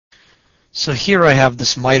So here I have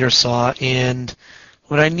this miter saw, and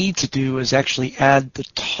what I need to do is actually add the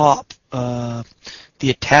top, the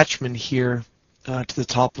attachment here to the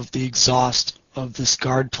top of the exhaust of this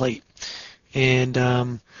guard plate. And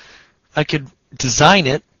I could design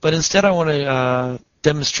it, but instead I want to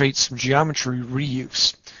demonstrate some geometry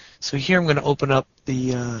reuse. So here I'm going to open up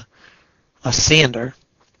the a sander.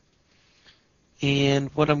 And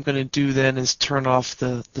what I'm going to do then is turn off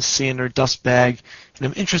the sander dust bag, and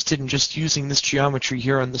I'm interested in just using this geometry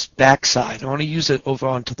here on this back side. I want to use it over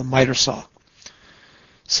onto the miter saw.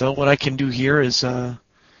 So what I can do here is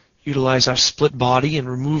utilize our split body and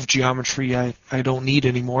remove geometry I don't need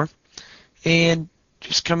anymore, and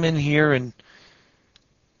just come in here and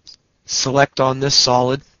select on this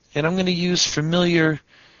solid, and I'm going to use familiar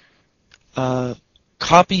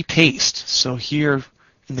copy paste. So here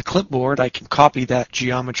in the clipboard I can copy that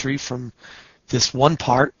geometry from this one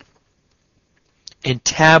part and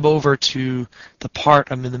tab over to the part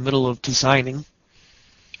I'm in the middle of designing,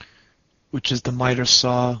 which is the miter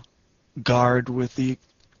saw guard with the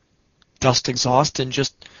dust exhaust, and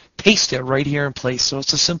just paste it right here in place. So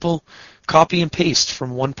it's a simple copy and paste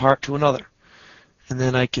from one part to another. And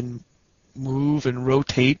then I can move and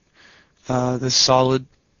rotate this solid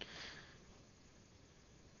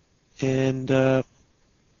and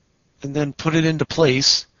then put it into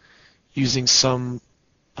place using some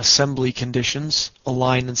assembly conditions,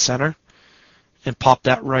 align and center, and pop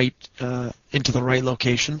that right into the right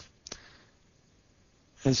location,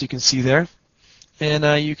 as you can see there.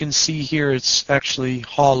 And you can see here it's actually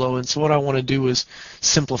hollow, and so what I want to do is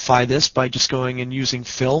simplify this by just going and using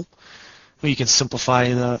fill. You can simplify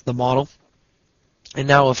the model. And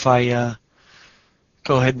now if I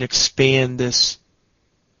go ahead and expand this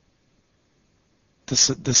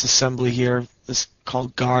assembly here, this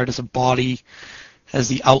called guard, as a body, has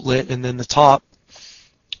the outlet and then the top.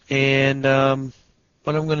 And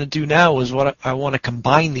what I'm going to do now is I want to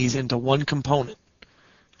combine these into one component.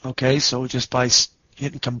 Okay, so just by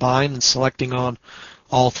hitting combine and selecting on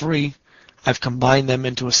all three, I've combined them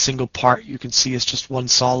into a single part. You can see it's just one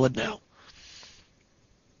solid now.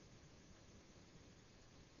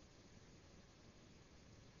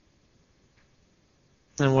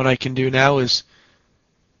 And what I can do now is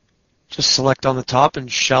just select on the top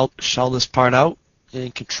and shell this part out,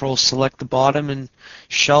 and control select the bottom and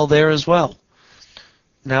shell there as well.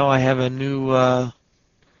 Now I have a new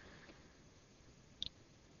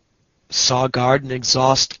saw guard and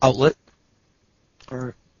exhaust outlet,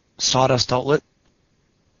 or sawdust outlet,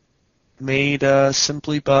 made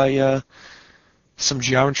simply by some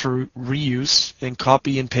geometry reuse and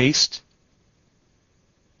copy and paste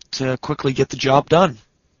to quickly get the job done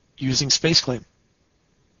using SpaceClaim.